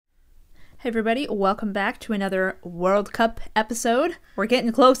Hey everybody, welcome back to another World Cup episode. We're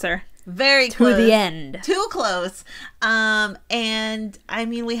getting closer. Very close. To the end. Too close. And I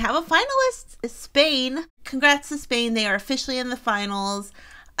mean, we have a finalist, Spain. Congrats to Spain. They are officially in the finals.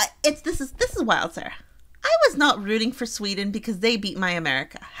 This is wild, Sarah. I was not rooting for Sweden because they beat my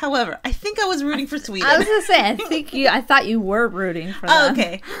America. However, I think I was rooting for Sweden. I was going to say, I thought you were rooting for them. Oh,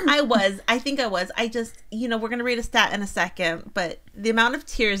 okay. I think I was. I just, we're going to read a stat in a second, but the amount of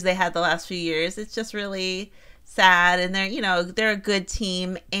tears they had the last few years, it's just really sad. And they're a good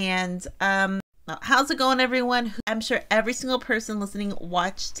team. And how's it going, everyone? I'm sure every single person listening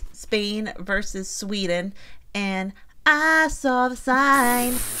watched Spain versus Sweden, and I saw the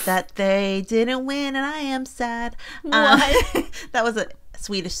sign that they didn't win, and I am sad. What? That was a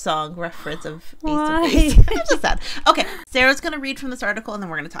Swedish song reference of Why? Ace of Base. I'm just sad. Okay, Sarah's going to read from this article, and then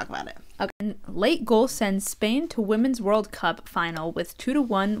we're going to talk about it. Okay. Late goal sends Spain to Women's World Cup final with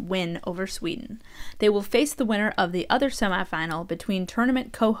 2-1 win over Sweden. They will face the winner of the other semifinal between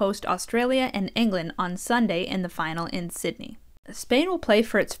tournament co-host Australia and England on Sunday in the final in Sydney. Spain will play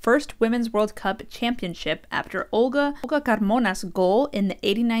for its first Women's World Cup championship after Olga Carmona's goal in the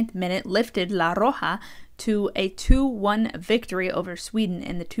 89th minute lifted La Roja to a 2-1 victory over Sweden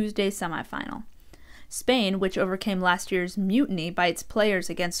in the Tuesday semifinal. Spain, which overcame last year's mutiny by its players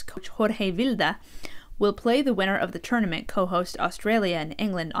against coach Jorge Vilda, will play the winner of the tournament co-host Australia and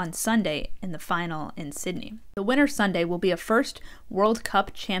England on Sunday in the final in Sydney. The winner Sunday will be a first World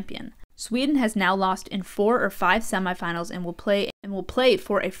Cup champion. Sweden has now lost in 4 or 5 semifinals and will play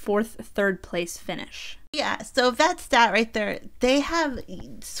for a third place finish. Yeah, so that stat right there,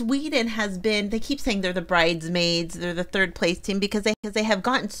 Sweden has been, they keep saying they're the bridesmaids, they're the third place team because they have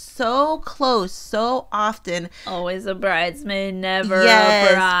gotten so close so often. Always a bridesmaid, never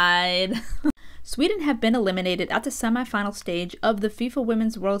a bride. Sweden have been eliminated at the semifinal stage of the FIFA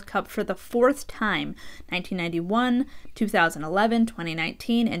Women's World Cup for the 4th time, 1991, 2011,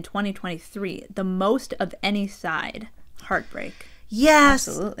 2019, and 2023, the most of any side. Heartbreak. Yes.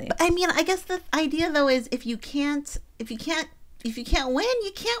 Absolutely. But, I mean, I guess the idea though is if you can't win, you can't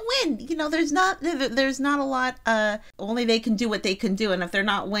win. There's not a lot only they can do what they can do, and if they're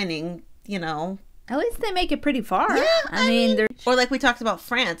not winning, At least they make it pretty far. Yeah, I mean, they're... or like we talked about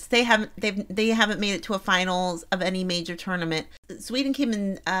France, they haven't made it to a finals of any major tournament. Sweden came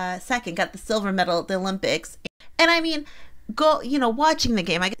in second, got the silver medal at the Olympics, and I mean, watching the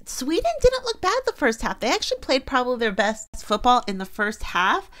game, Sweden didn't look bad the first half. They actually played probably their best football in the first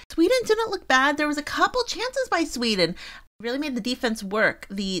half. Sweden didn't look bad. There was a couple chances by Sweden. Really made the defense work,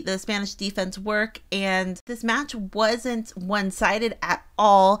 the Spanish defense work, and this match wasn't one-sided at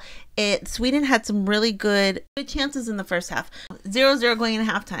all. Sweden had some really good chances in the first half. 0-0 going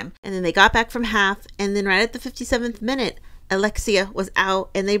into halftime, and then they got back from half, and then right at the 57th minute, Alexia was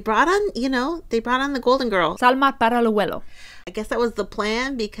out, and they brought on the golden girl, Salma Paralluelo. I guess that was the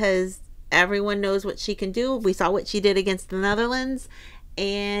plan because everyone knows what she can do. We saw what she did against the Netherlands.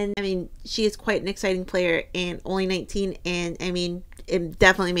 And I mean, she is quite an exciting player and only 19. And I mean, it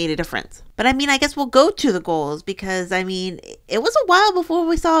definitely made a difference. But I mean, I guess we'll go to the goals because I mean, it was a while before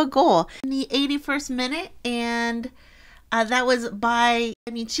we saw a goal in the 81st minute. And that was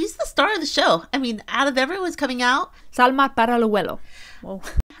she's the star of the show. I mean, out of everyone's coming out, Salma Paralluelo. Whoa.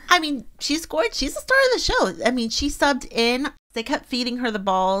 I mean, she scored. She's the star of the show. I mean, she subbed in. They kept feeding her the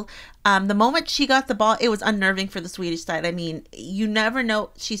ball. The moment she got the ball, it was unnerving for the Swedish side. I mean, you never know.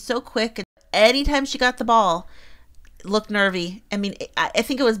 She's so quick. And anytime she got the ball, it looked nervy. I mean, I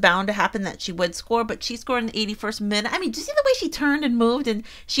think it was bound to happen that she would score, but she scored in the 81st minute. I mean, do you see the way she turned and moved and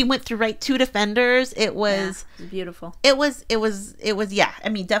she went through 2 defenders? It was beautiful. It was, yeah. I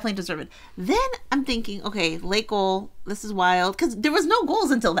mean, definitely deserved. Then I'm thinking, okay, late goal. This is wild because there was no goals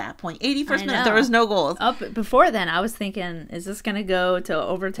until that point. 81st minute, there was no goals. Before then, I was thinking, is this going to go to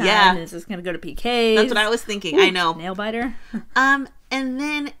overtime? Yeah. Is this going to go to PKs? That's what I was thinking. Ooh, I know. Nail biter. And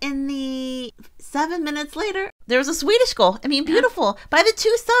then in the 7 minutes later, there was a Swedish goal. I mean, beautiful. Yeah. By the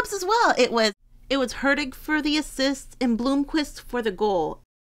 2 subs as well. It was Hurtig for the assist and Blomqvist for the goal.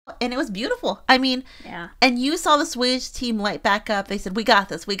 And it was beautiful. I mean, yeah. And you saw the Swedish team light back up. They said, we got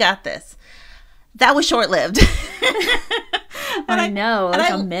this. We got this. That was short-lived. I know, like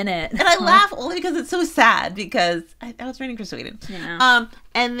a minute. And I laugh only because it's so sad because I was rooting for Sweden. Yeah.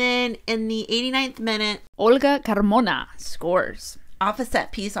 And then in the 89th minute, Olga Carmona scores. Off a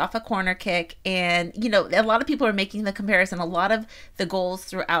set piece, off a corner kick. And, a lot of people are making the comparison. A lot of the goals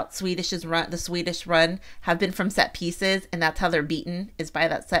throughout the Swedish run have been from set pieces. And that's how they're beaten, is by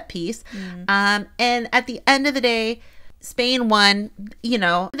that set piece. Mm. And at the end of the day, Spain won,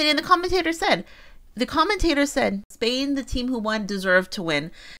 and the commentator said, The commentator said Spain, the team who won, deserved to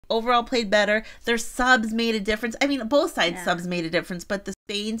win. Overall played better. Their subs made a difference. I mean, both sides subs made a difference, but the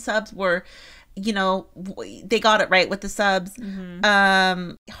Spain subs were, you know, they got it right with the subs.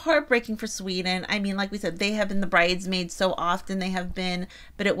 Heartbreaking for Sweden. I mean, like we said, they have been the bridesmaids so often, they have been,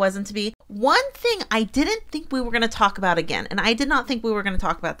 but it wasn't to be. One thing I didn't think we were going to talk about again, and I did not think we were going to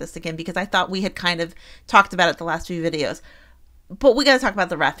talk about this again because I thought we had kind of talked about it the last few videos, but we got to talk about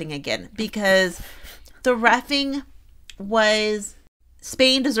the reffing again, because the reffing was,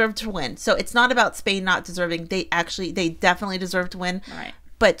 Spain deserved to win. So it's not about Spain not deserving. They definitely deserve to win. Right.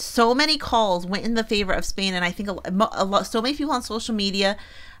 But so many calls went in the favor of Spain, and I think a lot, so many people on social media,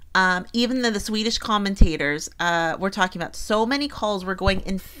 even the Swedish commentators were talking about, so many calls were going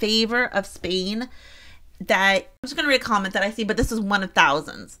in favor of Spain that I'm just going to read a comment that I see, but this is one of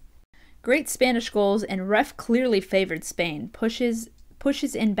thousands. Great Spanish goals, and ref clearly favored Spain. Pushes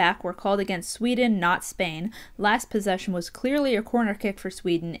in back were called against Sweden, not Spain. Last possession was clearly a corner kick for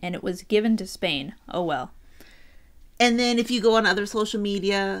Sweden, and it was given to Spain. Oh well. And then if you go on other social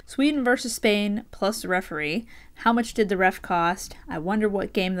media, Sweden versus Spain plus the referee. How much did the ref cost? I wonder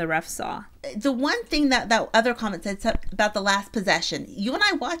what game the ref saw. The one thing that other comment said about the last possession, you and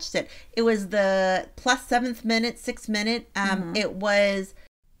I watched it. It was the plus 7th minute, 6th minute. It was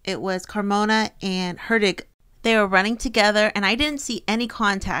Carmona and Hurtig. They were running together, and I didn't see any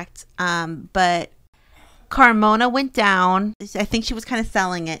contact. But Carmona went down. I think she was kind of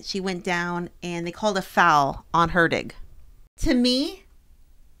selling it. She went down, and they called a foul on Hurtig. To me,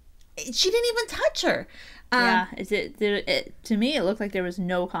 she didn't even touch her. To me, it looked like there was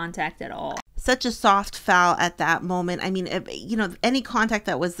no contact at all. Such a soft foul at that moment. I mean, any contact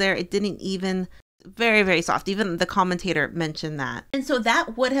that was there, it didn't even, very, very soft. Even the commentator mentioned that. And so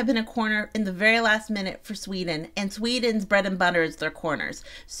that would have been a corner in the very last minute for Sweden. And Sweden's bread and butter is their corners.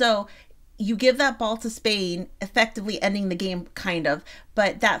 So you give that ball to Spain, effectively ending the game, kind of.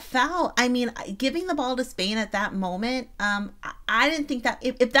 But that foul, I mean, giving the ball to Spain at that moment, I didn't think that,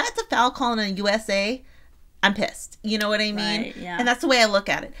 if that's a foul call in a USA, I'm pissed. You know what I mean? Right, yeah. And that's the way I look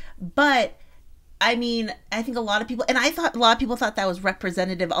at it. But I mean, I think a lot of people, and I thought a lot of people thought that was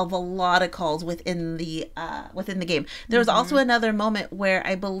representative of a lot of calls within the game. There was also another moment where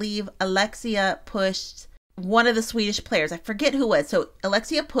I believe Alexia pushed one of the Swedish players. I forget who it was. So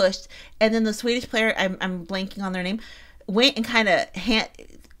Alexia pushed, and then the Swedish player, I'm blanking on their name, went and kind of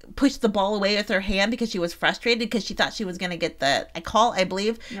pushed the ball away with her hand because she was frustrated because she thought she was going to get a call, I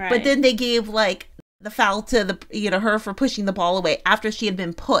believe. Right. But then they gave the foul to her for pushing the ball away after she had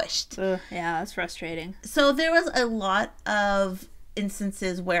been pushed. Ugh, yeah, that's frustrating. So there was a lot of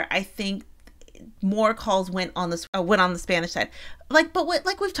instances where I think more calls went on the Spanish side. Like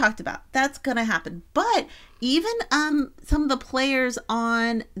we've talked about, that's gonna happen. But even some of the players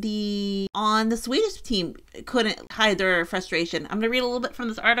on the Swedish team couldn't hide their frustration. I'm gonna read a little bit from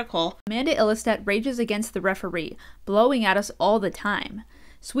this article. Amanda Ilestedt rages against the referee, blowing at us all the time.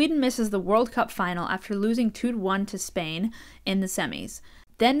 Sweden misses the World Cup final after losing 2-1 to Spain in the semis.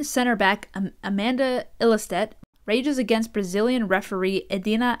 Then center back Amanda Ilestedt rages against Brazilian referee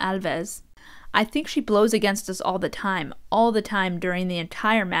Edina Alves. I think she blows against us all the time during the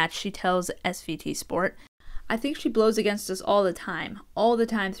entire match, she tells SVT Sport. I think she blows against us all the time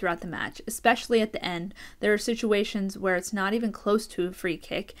throughout the match, especially at the end. There are situations where it's not even close to a free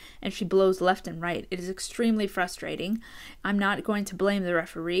kick, and she blows left and right. It is extremely frustrating. I'm not going to blame the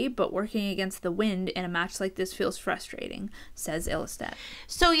referee, but working against the wind in a match like this feels frustrating, says Ilestedt.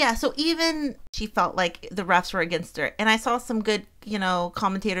 So even she felt like the refs were against her. And I saw some good,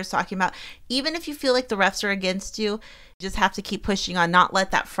 commentators talking about, even if you feel like the refs are against you, you just have to keep pushing on, not let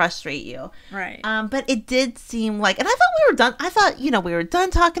that frustrate you. Right. But it did seem like, and I thought we were done. I thought, we were done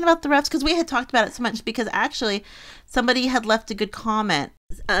talking about the refs because we had talked about it so much, because actually somebody had left a good comment.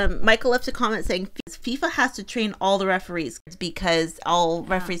 Michael left a comment saying FIFA has to train all the referees because all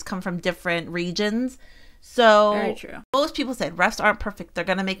referees come from different regions. So very true. Most people said refs aren't perfect. They're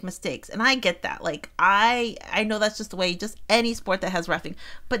going to make mistakes. And I get that. Like, I know that's just the way, just any sport that has reffing.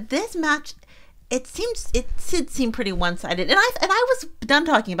 But this match, it did seem pretty one-sided. And I was done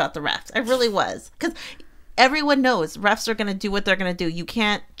talking about the refs. I really was. Because everyone knows refs are going to do what they're going to do. You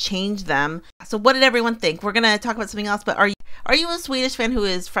can't change them. So what did everyone think? We're going to talk about something else. But are you a Swedish fan who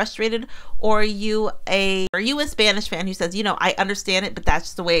is frustrated? Or are you a Spanish fan who says, I understand it, but that's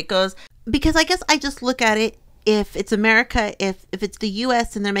just the way it goes? Because I guess I just look at it, if it's America, if it's the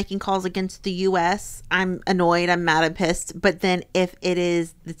U.S. and they're making calls against the U.S., I'm annoyed, I'm mad, I'm pissed. But then if it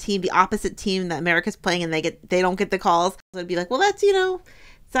is the opposite team that America's playing and they don't get the calls, I'd be like, well, that's,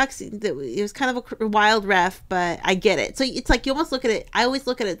 sucks. It was kind of a wild ref, but I get it. So it's like you almost look at it. I always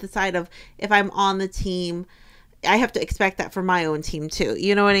look at it the side of if I'm on the team, I have to expect that for my own team too.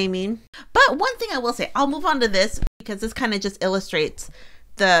 You know what I mean? But one thing I will say, I'll move on to this because this kind of just illustrates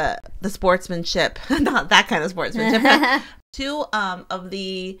the sportsmanship, not that kind of sportsmanship. Two of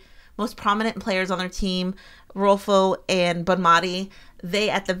the most prominent players on their team, Rolfo and Bonmati,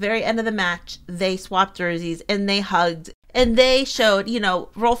 they at the very end of the match, they swapped jerseys and they hugged. And they showed, you know,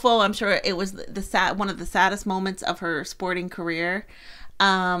 Rolfo, I'm sure it was one of the saddest moments of her sporting career.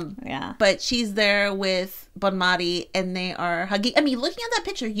 Yeah. But she's there with Bonmati and they are hugging. I mean, looking at that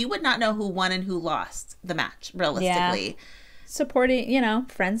picture, you would not know who won and who lost the match, realistically. Yeah. Supporting, you know,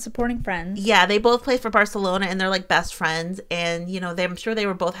 friends supporting friends. Yeah, they both play for Barcelona and they're like best friends. And, you know, I'm sure they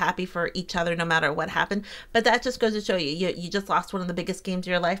were both happy for each other no matter what happened. But that just goes to show you just lost one of the biggest games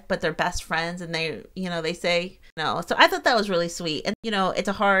of your life, but they're best friends and they, you know, they say no. So I thought that was really sweet. And, you know, it's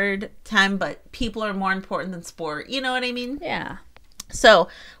a hard time, but people are more important than sport. You know what I mean? Yeah. So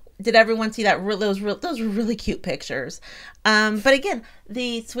did everyone see that? Those were really cute pictures. But again,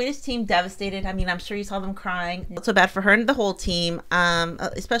 the Swedish team devastated. I mean, I'm sure you saw them crying. It's so bad for her and the whole team,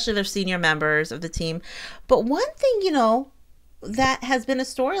 especially their senior members of the team. But one thing, you know, that has been a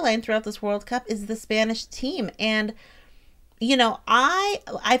storyline throughout this World Cup is the Spanish team. And, you know,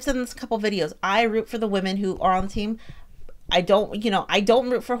 I've said in this a couple videos, I root for the women who are on the team. I don't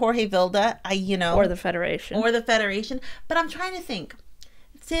root for Jorge Vilda. Or the Federation. But I'm trying to think.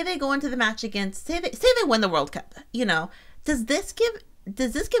 Say they go into the match against, say they win the World Cup, you know, does this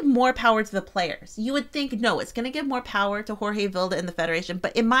give more power to the players? You would think, no, it's going to give more power to Jorge Vilda and the Federation.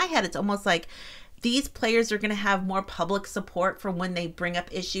 But in my head, it's almost like these players are going to have more public support for when they bring up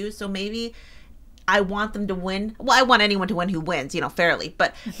issues. So maybe I want them to win. Well, I want anyone to win who wins, you know, fairly.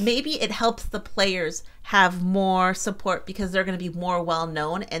 But maybe it helps the players have more support because they're going to be more well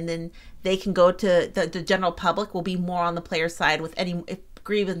known. And then they can go to the general public will be more on the player side with any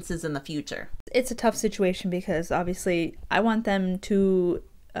grievances in the future. It's a tough situation because obviously I want them to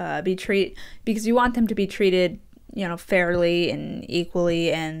be treated, because you want them to be treated, you know, fairly and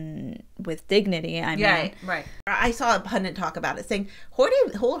equally and with dignity. I mean, right. I saw a pundit talk about it saying Jorge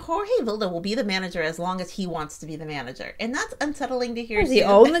Vilda will be the manager as long as he wants to be the manager, and that's unsettling to hear. Does he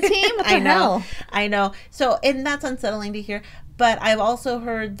own the team? What the hell? I know. So, and that's unsettling to hear. But I've also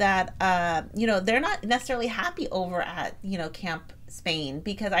heard that you know, they're not necessarily happy over at, you know, Camp Spain,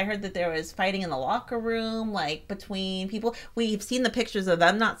 because I heard that there was fighting in the locker room, like between people. We've seen the pictures of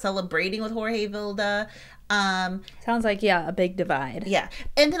them not celebrating with Jorge Vilda. Sounds like, yeah, a big divide. Yeah.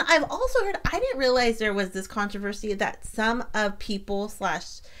 And then I've also heard, I didn't realize there was this controversy that some of people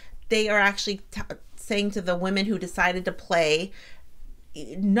they are actually saying to the women who decided to play,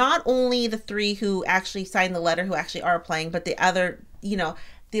 not only the three who actually signed the letter who actually are playing, but the other, you know,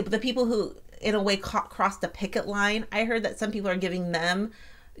 the people who in a way crossed the picket line. I heard that some people are giving them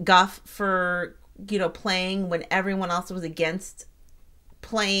guff for, you know, playing when everyone else was against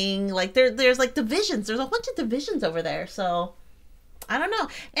playing. Like there's like divisions. There's a bunch of divisions over there. So I don't know.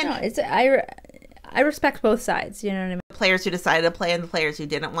 And no, I respect both sides. You know what I mean? Players who decided to play and the players who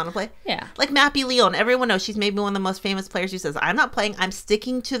didn't want to play. Yeah. Like Mappy Leone. Everyone knows she's maybe one of the most famous players who says, I'm not playing. I'm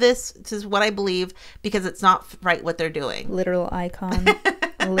sticking to this. This is what I believe because it's not right what they're doing. Literal icon.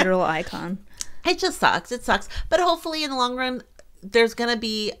 Literal icon. It just sucks. It sucks. But hopefully in the long run, there's going to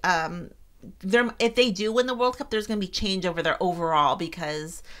be, if they do win the World Cup, there's going to be change over their overall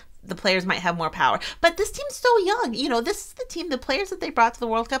because the players might have more power. But this team's so young. You know, this is the team, the players that they brought to the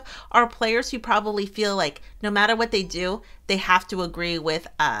World Cup are players who probably feel like no matter what they do, they have to agree with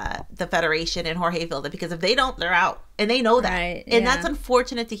the Federation and Jorge Vilda, because if they don't, they're out. And they know that. Right, and yeah. that's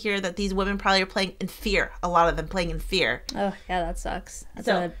unfortunate to hear that these women probably are playing in fear. A lot of them playing in fear. Oh, yeah, that sucks. That's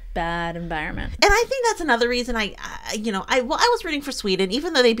a bad environment. And I think that's another reason I was rooting for Sweden,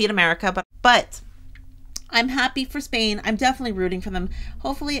 even though they beat America, but I'm happy for Spain. I'm definitely rooting for them.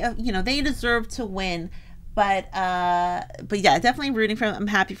 Hopefully, you know, they deserve to win. But yeah, definitely rooting for them. I'm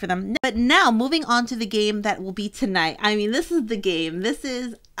happy for them. But now, moving on to the game that will be tonight. I mean, this is the game. This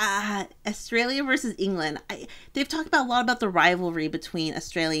is Australia versus England. They've talked a lot about the rivalry between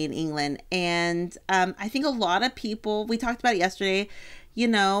Australia and England. And I think a lot of people, we talked about it yesterday, you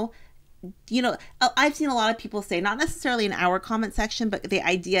know, I've seen a lot of people say, not necessarily in our comment section, but the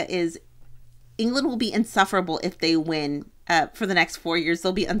idea is England will be insufferable if they win for the next 4 years.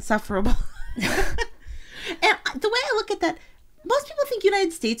 They'll be insufferable. And the way I look at that, most people think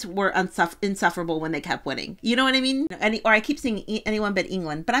United States were insufferable when they kept winning. You know what I mean? Or I keep saying anyone but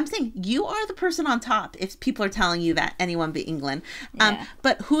England. But I'm saying you are the person on top if people are telling you that anyone but England. Yeah.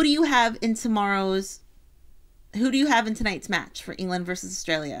 But who do you have in tomorrow's Who do you have in tonight's match for England versus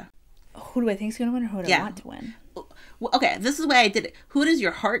Australia? Who do I think is going to win, or who do I want to win? Well, okay, this is the way I did it. Who does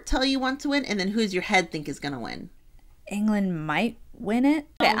your heart tell you want to win, and then who does your head think is going to win? England might win it.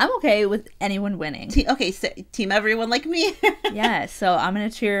 Okay, I'm okay with anyone winning. So team everyone like me. Yeah, so I'm going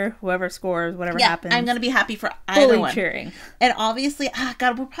to cheer whoever scores, whatever happens. I'm going to be happy for either one. Cheering. And obviously,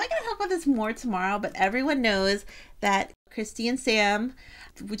 God, we're probably going to talk about this more tomorrow, but everyone knows that Kristie and Sam,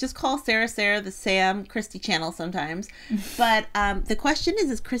 we just call Sara the Sam Kristie channel sometimes. But the question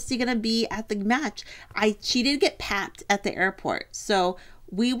is Kristie going to be at the match? She did get papped at the airport, so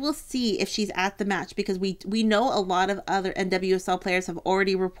we will see if she's at the match, because we know a lot of other NWSL players have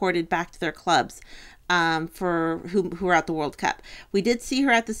already reported back to their clubs for who are at the World Cup. We did see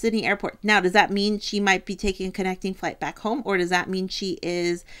her at the Sydney airport. Now, does that mean she might be taking a connecting flight back home, or does that mean she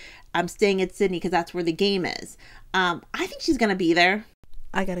is staying at Sydney because that's where the game is? I think she's going to be there.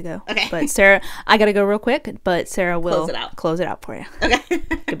 I gotta go. Okay. But Sara, I gotta go real quick, but Sara will close it out for you. Okay.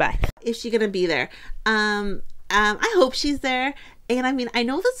 Goodbye. Is she gonna be there? I hope she's there. And I mean, I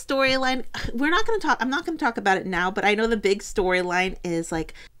know the storyline, I'm not gonna talk about it now, but I know the big storyline is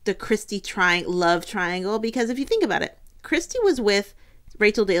like the Kristie love triangle, because if you think about it, Kristie was with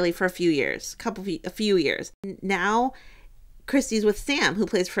Rachel Daly for a few years. Now Kristie's with Sam, who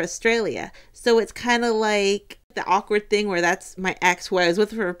plays for Australia. So it's kind of like the awkward thing where that's my ex, who I was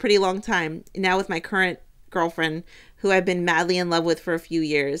with for a pretty long time, now with my current girlfriend, who I've been madly in love with for a few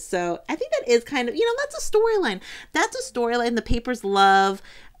years. So I think that is kind of, that's a storyline. That's a storyline the papers love.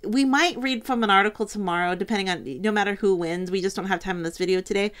 We might read from an article tomorrow, depending on, no matter who wins. We just don't have time in this video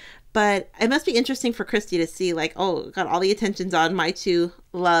today. But it must be interesting for Kristie to see, like, oh, God, all the attention's on my two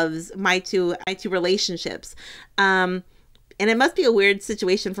loves, my two relationships. And it must be a weird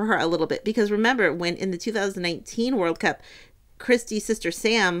situation for her a little bit, because remember when in the 2019 World Cup, Kristie's sister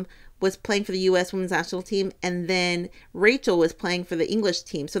Sam was playing for the U.S. women's national team, and then Rachel was playing for the English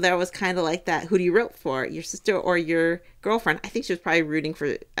team. So there was kind of like that, who do you root for, your sister or your girlfriend? I think she was probably rooting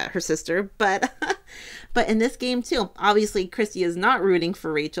for her sister, but but in this game too, obviously Kristie is not rooting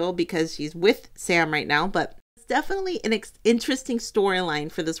for Rachel because she's with Sam right now, but it's definitely an interesting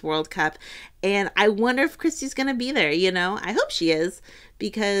storyline for this World Cup. And I wonder if Kristie's going to be there, I hope she is,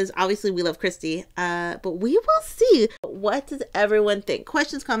 because obviously we love Kristie, but we will see. What does everyone think?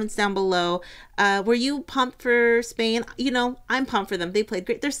 Questions, comments down below. Were you pumped for Spain? I'm pumped for them. They played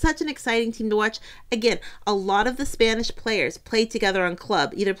great. They're such an exciting team to watch. Again, a lot of the Spanish players play together on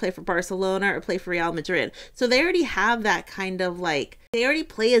club, either play for Barcelona or play for Real Madrid. So they already have that kind of they already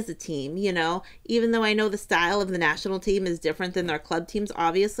play as a team, even though I know the style of the national team is different than their club teams,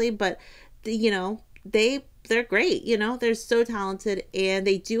 obviously, but they're great, they're so talented, and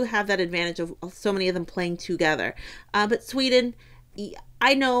they do have that advantage of so many of them playing together. But Sweden,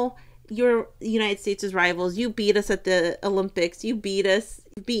 I know you're the United States' rivals. You beat us at the Olympics. You've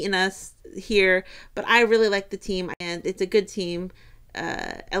beaten us here, but I really like the team, and it's a good team.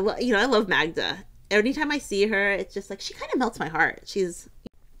 I love Magda. Anytime I see her, it's just like, she kind of melts my heart.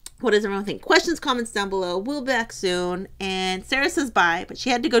 What does everyone think? Questions, comments down below. We'll be back soon. And Sara says bye, but she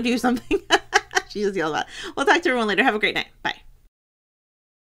had to go do something. She just yelled out. We'll talk to everyone later. Have a great night. Bye.